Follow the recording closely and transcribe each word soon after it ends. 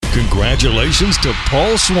Congratulations to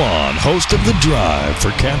Paul Swan, host of The Drive, for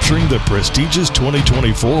capturing the prestigious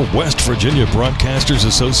 2024 West Virginia Broadcasters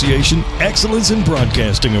Association Excellence in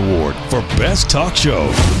Broadcasting Award for Best Talk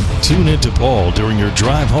Show. Tune in to Paul during your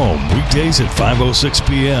drive home weekdays at 5:06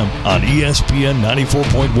 p.m. on ESPN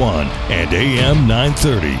 94.1 and AM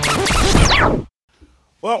 930.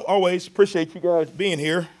 Well, always appreciate you guys being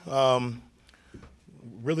here.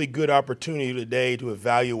 Really good opportunity today to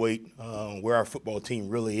evaluate where our football team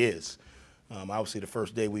really is. Obviously, the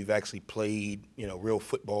first day we've actually played, real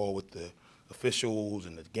football with the officials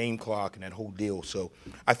and the game clock and that whole deal. So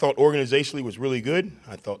I thought organizationally was really good.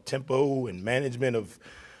 I thought tempo and management of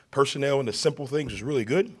personnel and the simple things was really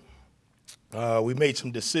good. We made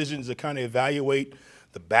some decisions to kind of evaluate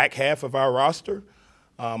the back half of our roster.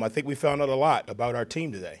 I think we found out a lot about our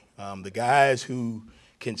team today. The guys who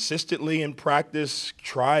consistently in practice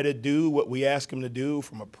try to do what we ask them to do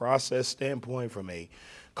from a process standpoint, from a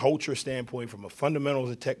culture standpoint, from a fundamentals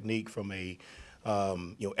of technique, from a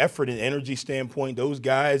effort and energy standpoint. Those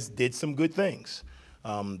guys did some good things.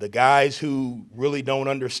 The guys who really don't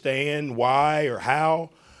understand why or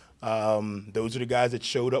how, those are the guys that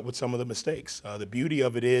showed up with some of the mistakes. The beauty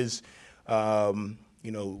of it is,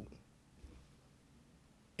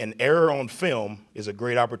 an error on film is a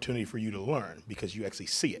great opportunity for you to learn because you actually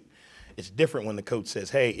see it. It's different when the coach says,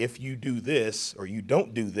 hey, if you do this or you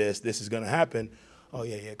don't do this, this is going to happen. Oh,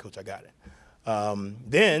 yeah, coach, I got it.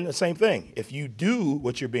 Then the same thing. If you do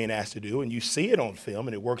what you're being asked to do and you see it on film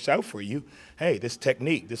and it works out for you, hey, this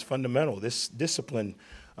technique, this fundamental, this discipline,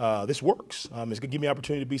 this works. It's going to give me an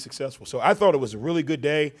opportunity to be successful. So I thought it was a really good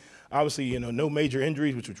day. Obviously, no major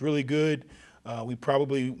injuries, which was really good. We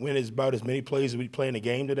probably win about as many plays as we play in the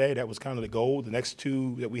game today. That was kind of the goal. The next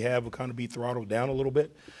two that we have will kind of be throttled down a little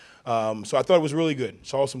bit. So I thought it was really good.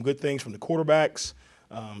 Saw some good things from the quarterbacks.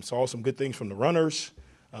 Saw some good things from the runners.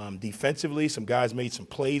 Defensively, some guys made some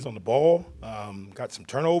plays on the ball. Got some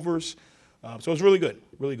turnovers. So it was really good,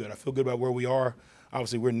 really good. I feel good about where we are.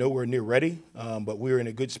 Obviously, we're nowhere near ready, but we're in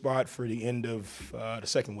a good spot for the end of the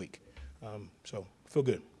second week. So I feel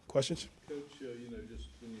good. Questions? Coach, just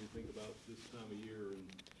when you think about this time of year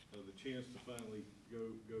and the chance to finally go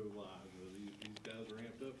live, these guys are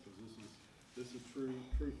amped up because this is true.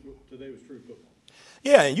 Today was true football.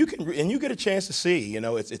 Yeah, and you get a chance to see.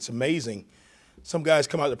 It's amazing. Some guys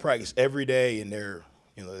come out to practice every day and they're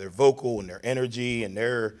vocal and their energy and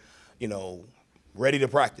they're ready to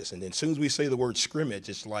practice. And then as soon as we say the word scrimmage,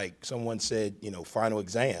 it's like someone said, final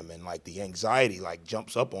exam, and like the anxiety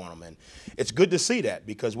jumps up on them. And it's good to see that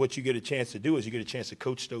because what you get a chance to do is you get a chance to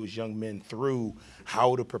coach those young men through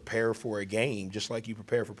how to prepare for a game, just like you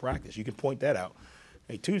prepare for practice. You can point that out.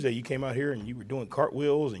 Hey, Tuesday you came out here and you were doing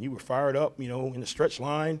cartwheels and you were fired up, in the stretch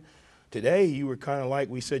line. Today you were kind of like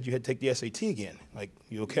we said you had to take the SAT again. Like,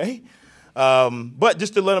 you okay? But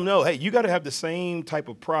just to let them know, hey, you got to have the same type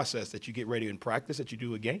of process that you get ready in practice that you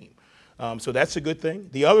do a game. So that's a good thing.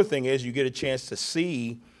 The other thing is you get a chance to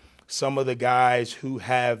see some of the guys who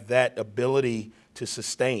have that ability to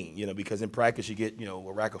sustain, because in practice you get,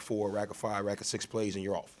 a rack of 4, a rack of 5, rack of 6 plays and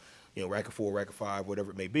you're off. Rack of 4, rack of 5,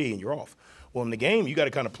 whatever it may be, and you're off. Well, in the game, you got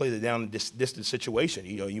to kind of play the down distance situation.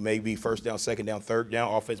 You may be first down, second down, third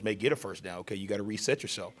down. Offense may get a first down. Okay, you got to reset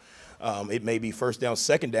yourself. It may be first down,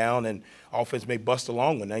 second down, and offense may bust a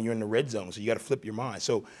long one. Now you're in the red zone, so you got to flip your mind.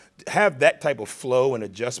 So have that type of flow and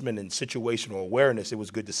adjustment and situational awareness, it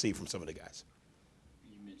was good to see from some of the guys.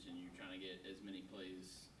 You mentioned you're trying to get as many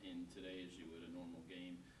plays in today as you would a normal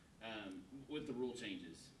game. With the rule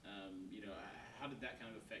changes, how did that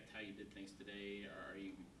kind of affect how you did things today? Are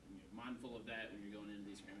you mindful of that when you're going into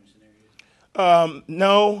these scrimmage scenarios?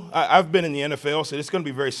 No, I've been in the NFL, so it's going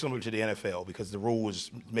to be very similar to the NFL because the rules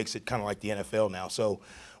makes it kind of like the NFL now. So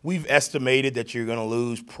we've estimated that you're going to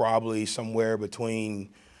lose probably somewhere between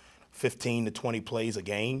 15 to 20 plays a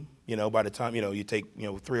game, by the time, you take,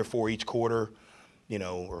 3 or 4 each quarter,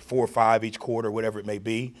 or 4 or 5 each quarter, whatever it may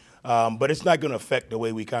be. But it's not going to affect the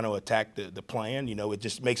way we kind of attack the plan. It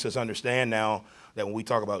just makes us understand now that when we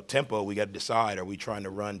talk about tempo, we got to decide, are we trying to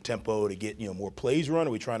run tempo to get, more plays run, or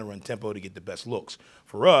are we trying to run tempo to get the best looks?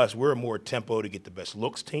 For us, we're a more tempo to get the best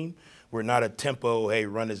looks team. We're not a tempo, hey,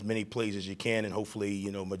 run as many plays as you can, and hopefully,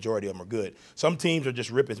 majority of them are good. Some teams are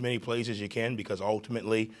just rip as many plays as you can because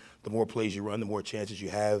ultimately the more plays you run, the more chances you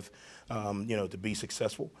have, to be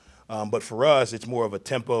successful. But for us, it's more of a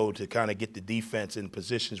tempo to kind of get the defense in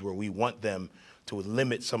positions where we want them to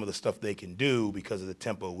limit some of the stuff they can do because of the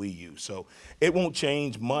tempo we use. So it won't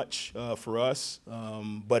change much for us,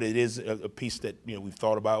 but it is a piece that, we've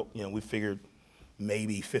thought about. We figured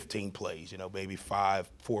maybe 15 plays, maybe 4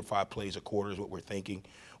 or 5 plays a quarter is what we're thinking,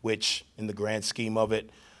 which in the grand scheme of it,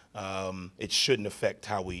 it shouldn't affect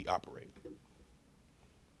how we operate.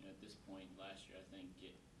 At this point last year, I think you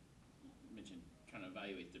mentioned trying to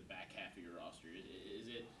evaluate the back half of your roster. Is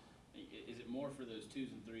it more for those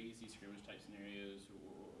 2s and 3s, these scrimmage type scenarios,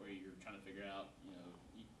 or you're trying to figure out,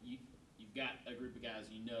 you've got a group of guys,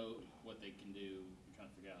 what they can do, you're trying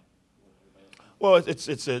to figure out what everybody else can do?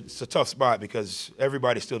 Well, it's a tough spot because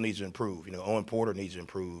everybody still needs to improve. Owen Porter needs to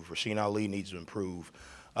improve. Rasheen Ali needs to improve.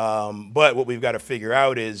 But what we've got to figure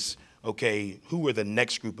out is, okay, who are the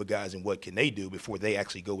next group of guys and what can they do before they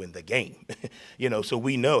actually go in the game? So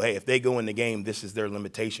we know, hey, if they go in the game, this is their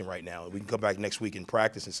limitation right now. We can come back next week in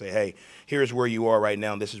practice and say, hey, here's where you are right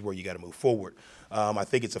now, and this is where you got to move forward. I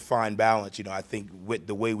think it's a fine balance. I think with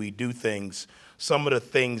the way we do things, some of the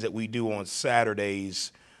things that we do on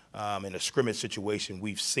Saturdays in a scrimmage situation,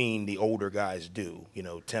 we've seen the older guys do,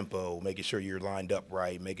 tempo, making sure you're lined up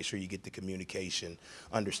right, making sure you get the communication,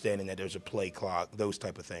 understanding that there's a play clock, those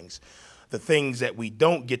type of things. The things that we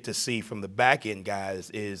don't get to see from the back end guys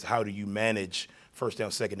is how do you manage first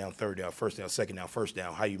down, second down, third down, first down, second down, first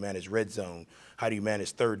down, how you manage red zone, how do you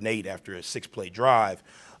manage 3rd and 8 after a 6-play drive.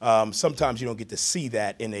 Sometimes you don't get to see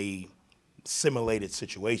that in a simulated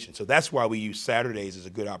situation. So that's why we use Saturdays as a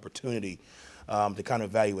good opportunity to kind of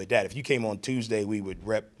evaluate that. If you came on Tuesday, we would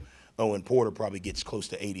rep Owen Porter probably gets close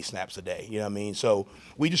to 80 snaps a day. You know what I mean? So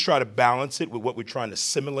we just try to balance it with what we're trying to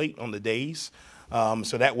simulate on the days.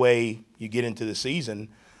 So that way you get into the season,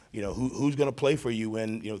 who's going to play for you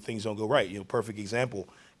when, things don't go right. Perfect example,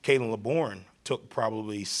 Kalen LeBourne took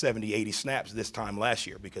probably 70, 80 snaps this time last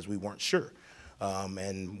year because we weren't sure.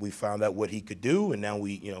 And we found out what he could do, and now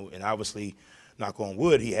and obviously, knock on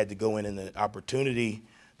wood, he had to go in an opportunity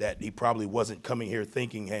that he probably wasn't coming here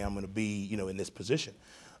thinking, hey, I'm going to be, in this position.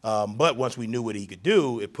 But once we knew what he could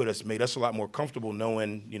do, it made us a lot more comfortable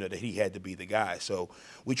knowing, that he had to be the guy. So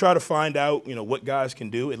we try to find out, what guys can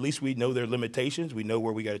do. At least we know their limitations. We know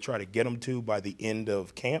where we got to try to get them to by the end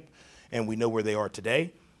of camp, and we know where they are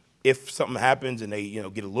today. If something happens and they,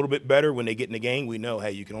 get a little bit better when they get in the game, we know,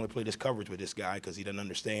 hey, you can only play this coverage with this guy because he doesn't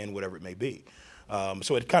understand whatever it may be.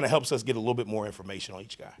 So it kind of helps us get a little bit more information on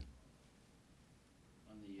each guy.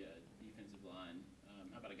 On the defensive line,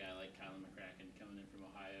 how about a guy like Kylan McCracken coming in from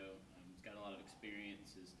Ohio? He's got a lot of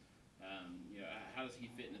experiences. How does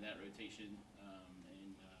he fit into that rotation?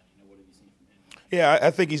 And what have you seen from him? Yeah,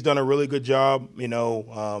 I think he's done a really good job.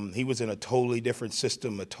 He was in a totally different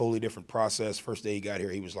system, a totally different process. First day he got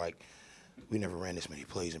here, he was like, we never ran this many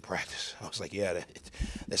plays in practice. I was like, yeah,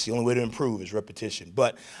 that's the only way to improve is repetition.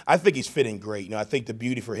 But I think he's fitting great. I think the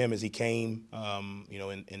beauty for him is he came,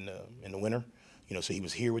 in the winter. So he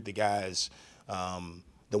was here with the guys.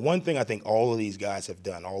 The one thing I think all of these guys have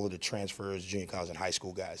done, all of the transfers, junior college and high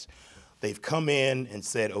school guys, they've come in and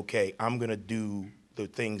said, okay, I'm going to do the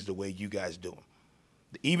things the way you guys do them.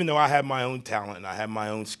 Even though I have my own talent and I have my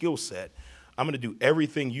own skill set, I'm going to do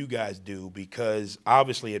everything you guys do because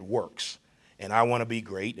obviously it works. And I want to be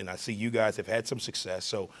great, and I see you guys have had some success,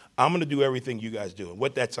 so I'm going to do everything you guys do. And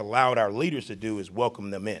what that's allowed our leaders to do is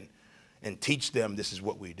welcome them in and teach them this is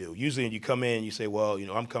what we do. Usually when you come in, you say, well,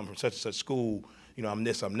 I'm coming from such and such school, I'm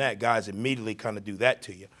this, I'm that. Guys immediately kind of do that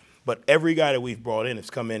to you. But every guy that we've brought in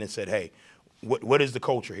has come in and said, hey, what is the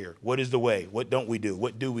culture here? What is the way? What don't we do?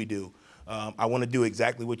 What do we do? I want to do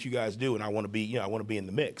exactly what you guys do, and I want to be, I want to be in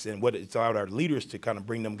the mix. And what it's allowed our leaders to kind of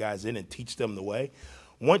bring them guys in and teach them the way.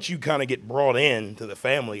 Once you kind of get brought in to the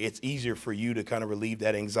family, it's easier for you to kind of relieve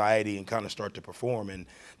that anxiety and kind of start to perform. And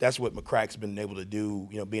that's what McCrack's been able to do,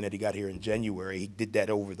 being that he got here in January. He did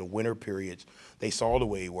that over the winter periods. They saw the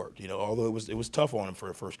way he worked, although it was tough on him for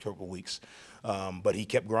the first couple of weeks. But he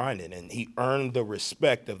kept grinding, and he earned the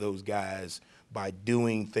respect of those guys by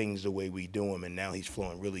doing things the way we do them, and now he's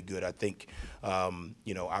flowing really good. I think,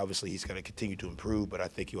 obviously he's going to continue to improve, but I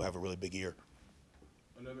think he'll have a really big year.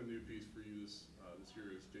 Another new piece for you this year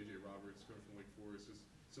is J.J. Roberts coming from Wake Forest. Just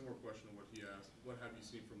similar question on what he asked. What have you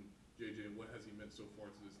seen from J.J. and what has he meant so far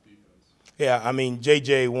to this defense? Yeah,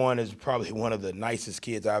 J.J. is probably one of the nicest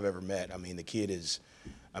kids I've ever met. The kid is,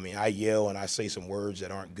 I yell and I say some words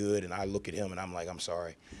that aren't good, and I look at him and I'm like, I'm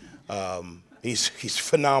sorry. He's a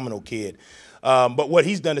phenomenal kid. But what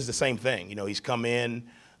he's done is the same thing. He's come in,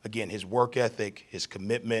 again, his work ethic, his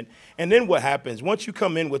commitment. And then what happens, once you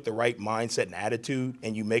come in with the right mindset and attitude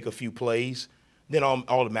and you make a few plays, then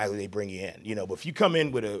automatically they bring you in. But if you come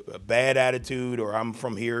in with a bad attitude, or I'm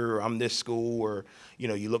from here, or I'm this school, or,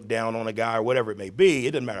 you look down on a guy or whatever it may be,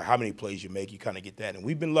 it doesn't matter how many plays you make, you kind of get that. And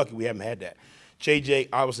we've been lucky we haven't had that. JJ,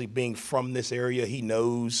 obviously being from this area, he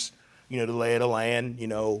knows, the lay of the land.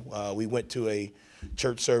 We went to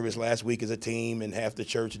church service last week as a team, and half the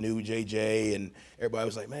church knew JJ, and everybody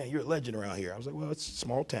was like, "Man, you're a legend around here." I was like, "Well, it's a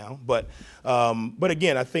small town," but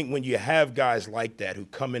again, I think when you have guys like that who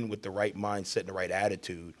come in with the right mindset and the right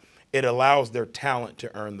attitude, it allows their talent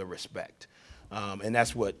to earn the respect, and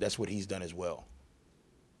that's what he's done as well.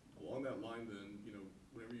 Along that line, then,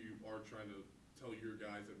 whenever you are trying to tell your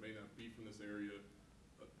guys that may not be from this area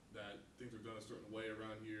that things are done a certain way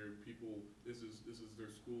around here, this is their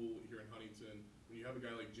school here in Huntington. When you have a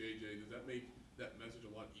guy like JJ, does that make that message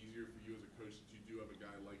a lot easier for you as a coach that you do have a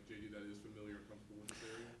guy like JJ that is familiar and comfortable with this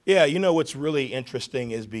area? Yeah, what's really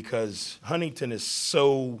interesting is because Huntington is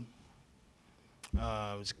so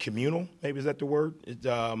it's communal, maybe is that the word?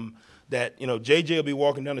 That, JJ will be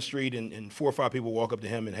walking down the street and 4 or 5 people walk up to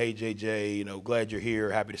him and, "Hey, JJ, glad you're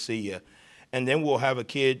here, happy to see you." And then we'll have a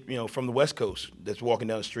kid, from the West Coast that's walking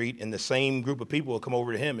down the street, and the same group of people will come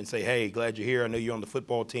over to him and say, "Hey, glad you're here. I know you're on the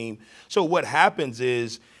football team." So what happens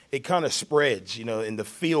is it kind of spreads, and the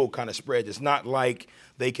field kind of spreads. It's not like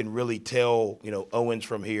they can really tell, Owen's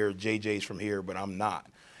from here, JJ's from here, but I'm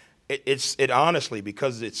not. It honestly,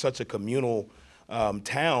 because it's such a communal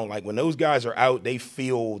town, like when those guys are out, they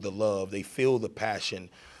feel the love, they feel the passion.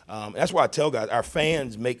 That's why I tell guys, our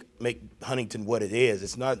fans make Huntington what it is.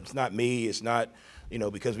 It's not me. It's not,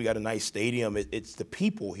 because we got a nice stadium. It's the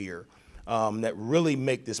people here that really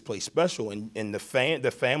make this place special. And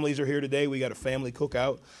the families are here today. We got a family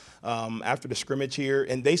cookout after the scrimmage here,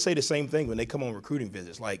 and they say the same thing when they come on recruiting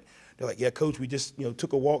visits. Like they're like, "Yeah, Coach, we just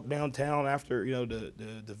took a walk downtown after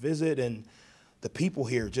the visit, and the people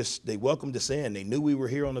here they welcomed us in. They knew we were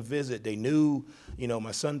here on a visit. They knew,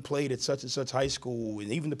 my son played at such and such high school,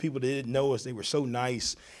 and even the people that didn't know us, they were so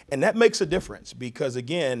nice." And that makes a difference because,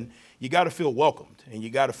 again, you got to feel welcomed and you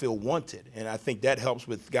got to feel wanted. And I think that helps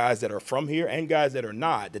with guys that are from here and guys that are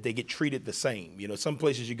not, that they get treated the same. Some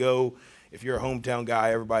places you go, if you're a hometown guy,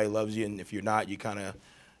 everybody loves you, and if you're not,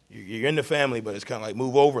 you're in the family, but it's kind of like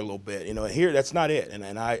move over a little bit. Here, that's not it.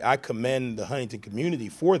 And I commend the Huntington community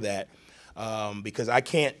for that. Because I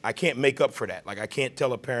can't make up for that. Like I can't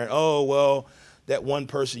tell a parent, "Oh, well, that one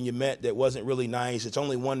person you met that wasn't really nice, it's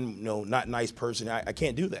only one, not nice person." I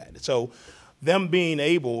can't do that. So them being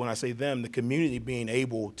able, when I say them, the community being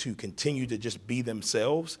able to continue to just be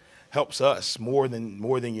themselves helps us more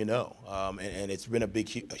than you know. And it's been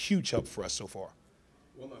a huge help for us so far.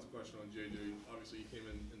 One last question on JJ. Obviously, he came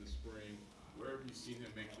in the spring. Where have you seen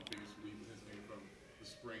him make the biggest leap in his game from the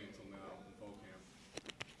spring until now in fall camp?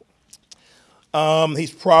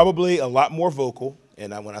 He's probably a lot more vocal,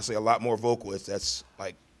 and when I say a lot more vocal, that's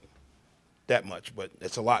like that much, but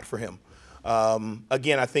it's a lot for him.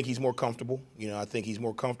 Again, I think he's more comfortable. I think he's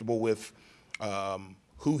more comfortable with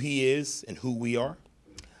who he is and who we are.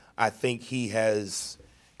 I think he has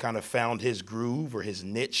kind of found his groove or his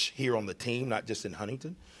niche here on the team, not just in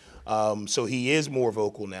Huntington. So he is more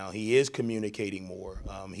vocal now. He is communicating more.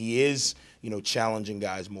 He is, challenging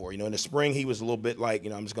guys more. In the spring, he was a little bit like,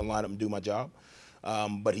 I'm just going to line up and do my job.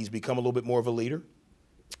 But he's become a little bit more of a leader.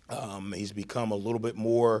 He's become a little bit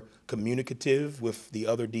more communicative with the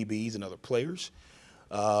other DBs and other players.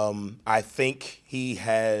 I think he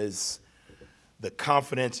has the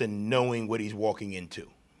confidence in knowing what he's walking into.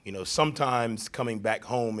 Sometimes coming back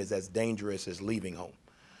home is as dangerous as leaving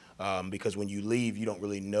home. Because when you leave, you don't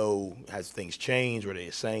really know, has things changed or they're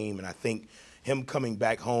the same. And I think him coming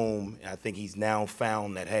back home, I think he's now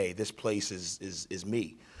found that, hey, this place is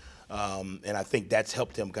me. And I think that's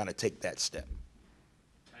helped him kind of take that step.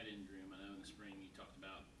 Tight end room, I know in the spring you talked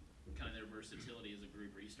about kind of their versatility as a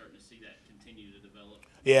group. Are you starting to see that continue to develop?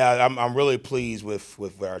 Yeah, I'm really pleased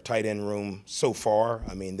with our tight end room so far.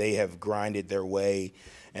 I mean, they have grinded their way.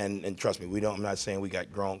 And trust me, I'm not saying we got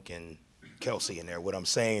Gronk and Kelsey in there. What I'm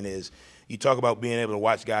saying is you talk about being able to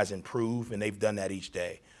watch guys improve, and they've done that each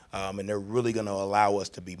day. And they're really going to allow us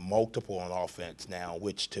to be multiple on offense now,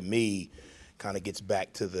 which to me kind of gets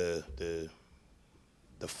back to the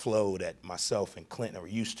flow that myself and Clinton are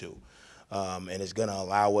used to. And it's going to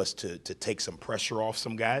allow us to take some pressure off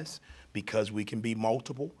some guys because we can be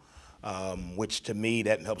multiple, which to me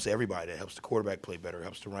that helps everybody. That helps the quarterback play better,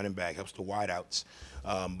 helps the running back, helps the wideouts.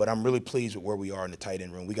 But I'm really pleased with where we are in the tight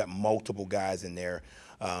end room. We got multiple guys in there.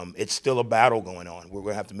 It's still a battle going on. We're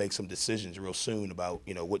going to have to make some decisions real soon about,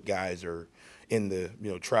 what guys are in the,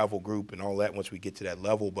 travel group and all that once we get to that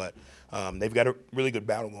level. But they've got a really good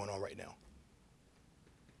battle going on right now.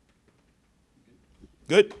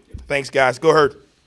 Good. Thanks, guys. Go Herd.